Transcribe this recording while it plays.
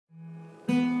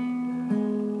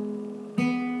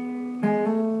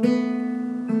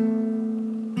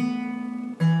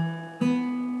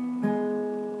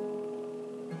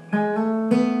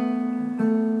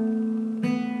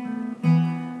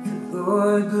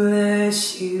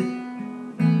bless you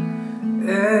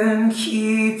and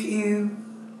keep you,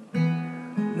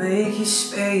 make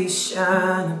His face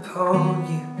shine upon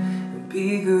you and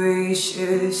be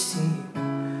gracious to you.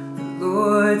 The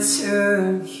Lord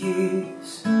turn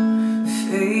His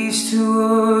face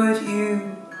toward you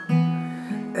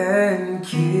and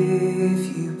give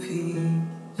you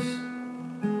peace.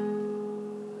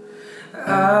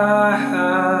 Amen.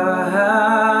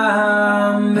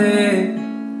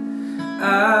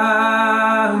 Amen.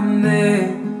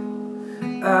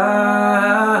 Amen.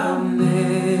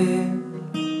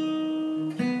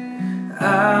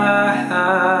 Amen.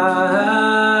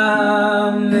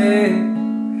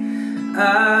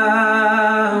 Amen.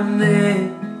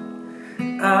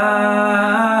 Amen.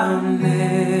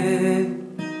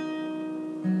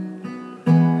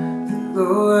 The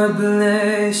Lord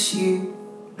bless you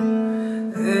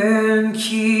and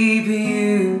keep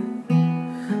you,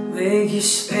 make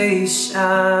His face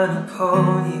shine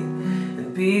upon you and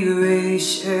be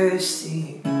gracious to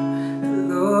you. The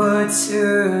Lord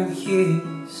turn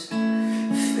His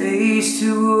face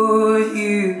toward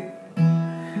you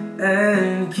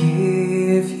and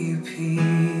give you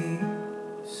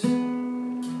peace.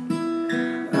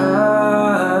 Amen.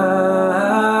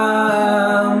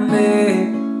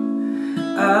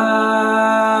 Amen.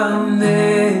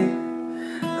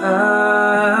 Amen.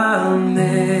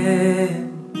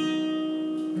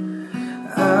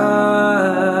 Amen.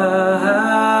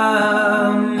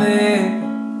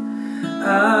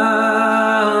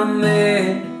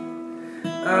 Amen.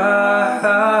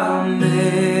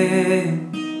 Amen.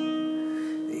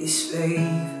 May His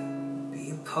favor be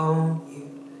upon you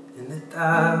and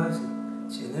 1,000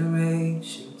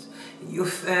 generations, and your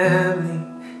family,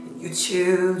 and your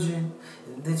children,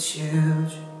 and the children,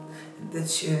 and the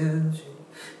children.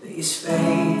 May His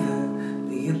favor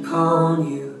be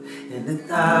upon you and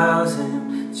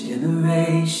 1,000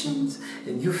 generations,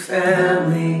 and your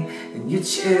family, and your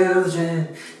children,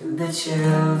 and the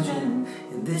children,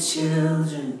 and the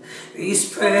children. May His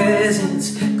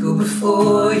presence go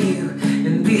before you,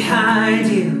 and behind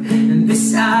you, and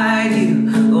beside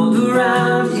you, all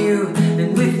around you,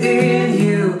 and within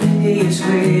you. He is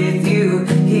with you,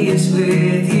 He is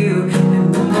with you,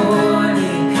 in the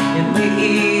morning, in the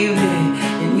evening,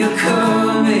 and you're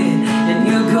coming, and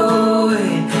you're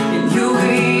going, and you're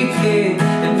weeping,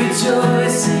 and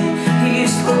rejoicing. He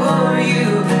is for you,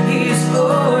 He is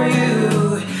for you.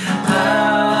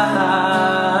 Amen.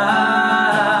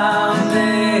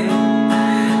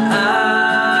 Amen.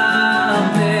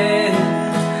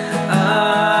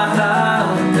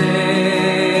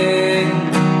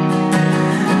 Amen.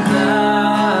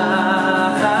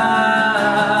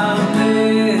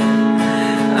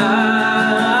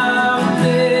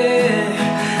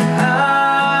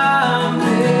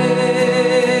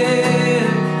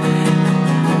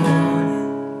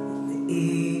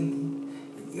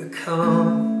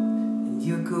 Come and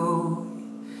you're going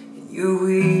and you're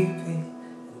weeping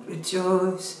and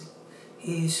rejoicing.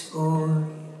 He is for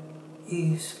you,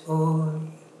 He is for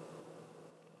you.